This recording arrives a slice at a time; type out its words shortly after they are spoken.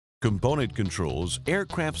Component Control's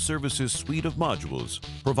Aircraft Services suite of modules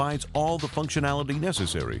provides all the functionality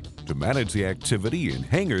necessary to manage the activity in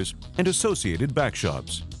hangars and associated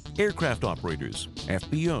backshops. Aircraft operators,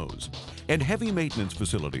 FBOs, and heavy maintenance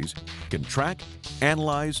facilities can track,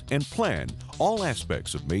 analyze, and plan all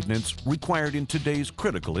aspects of maintenance required in today's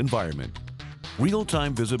critical environment.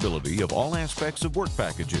 Real-time visibility of all aspects of work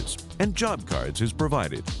packages and job cards is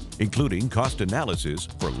provided, including cost analysis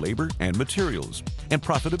for labor and materials and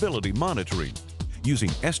profitability monitoring using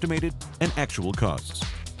estimated and actual costs.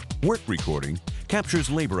 Work recording captures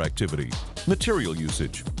labor activity, material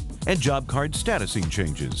usage, and job card statusing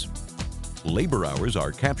changes. Labor hours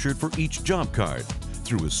are captured for each job card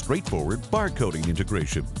through a straightforward barcoding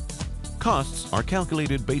integration. Costs are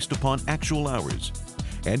calculated based upon actual hours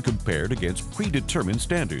and compared against predetermined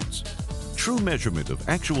standards. True measurement of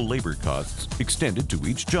actual labor costs extended to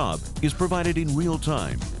each job is provided in real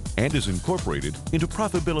time and is incorporated into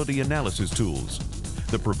profitability analysis tools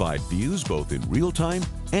that provide views both in real time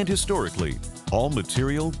and historically. All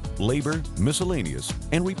material, labor, miscellaneous,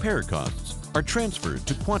 and repair costs are transferred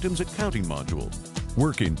to Quantum's accounting module.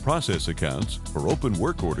 Work in process accounts for open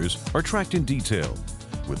work orders are tracked in detail,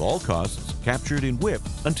 with all costs captured in WIP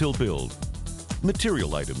until billed.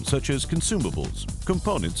 Material items such as consumables,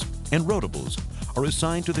 components, and rotables are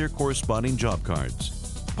assigned to their corresponding job cards.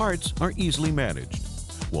 Parts are easily managed,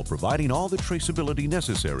 while providing all the traceability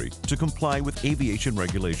necessary to comply with aviation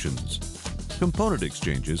regulations. Component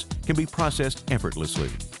exchanges can be processed effortlessly,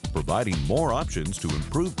 providing more options to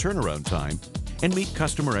improve turnaround time and meet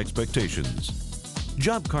customer expectations.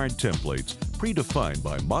 Job card templates predefined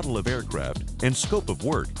by model of aircraft and scope of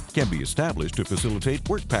work can be established to facilitate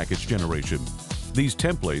work package generation. These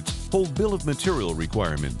templates hold bill of material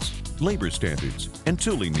requirements, labor standards, and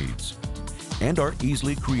tooling needs, and are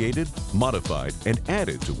easily created, modified, and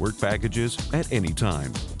added to work packages at any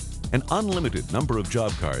time. An unlimited number of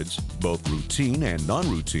job cards, both routine and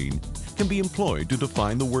non-routine, can be employed to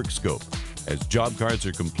define the work scope. As job cards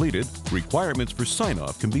are completed, requirements for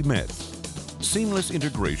sign-off can be met. Seamless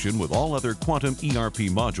integration with all other Quantum ERP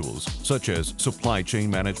modules, such as supply chain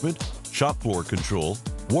management, shop floor control,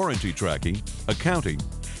 warranty tracking, accounting,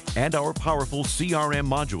 and our powerful CRM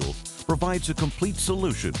module provides a complete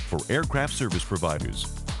solution for aircraft service providers.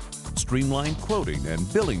 Streamlined quoting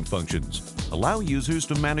and billing functions allow users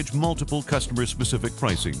to manage multiple customer-specific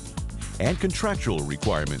pricing and contractual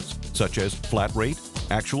requirements such as flat rate,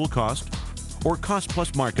 actual cost, or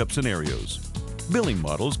cost-plus markup scenarios. Billing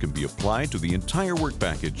models can be applied to the entire work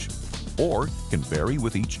package or can vary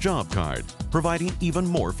with each job card, providing even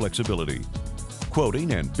more flexibility.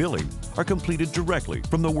 Quoting and billing are completed directly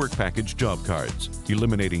from the work package job cards,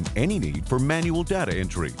 eliminating any need for manual data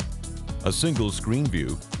entry. A single screen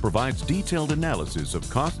view provides detailed analysis of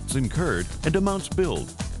costs incurred and amounts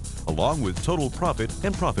billed, along with total profit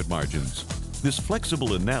and profit margins. This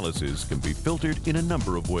flexible analysis can be filtered in a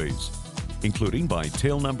number of ways, including by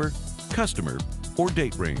tail number, customer, or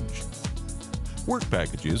date range. Work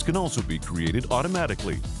packages can also be created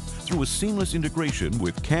automatically through a seamless integration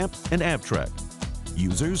with CAMP and Avtrac.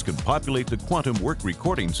 Users can populate the Quantum work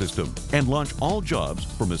recording system and launch all jobs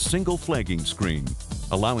from a single flagging screen,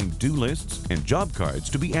 allowing due lists and job cards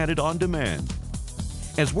to be added on demand.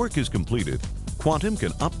 As work is completed, Quantum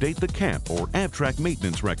can update the CAMP or Avtrac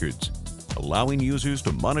maintenance records, allowing users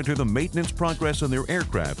to monitor the maintenance progress on their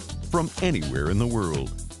aircraft from anywhere in the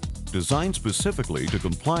world. Designed specifically to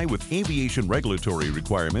comply with aviation regulatory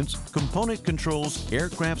requirements, Component Control's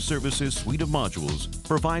Aircraft Services suite of modules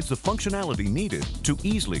provides the functionality needed to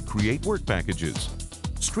easily create work packages,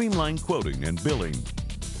 streamline quoting and billing,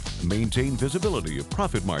 maintain visibility of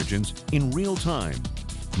profit margins in real time,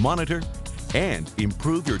 monitor, and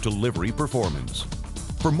improve your delivery performance.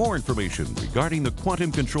 For more information regarding the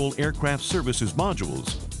Quantum Control Aircraft Services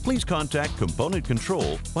modules, please contact Component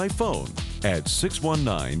Control by phone at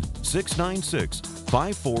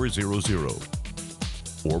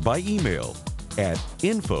 619-696-5400 or by email at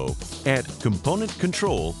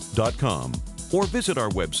info@componentcontrol.com or visit our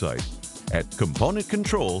website at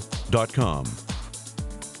componentcontrol.com.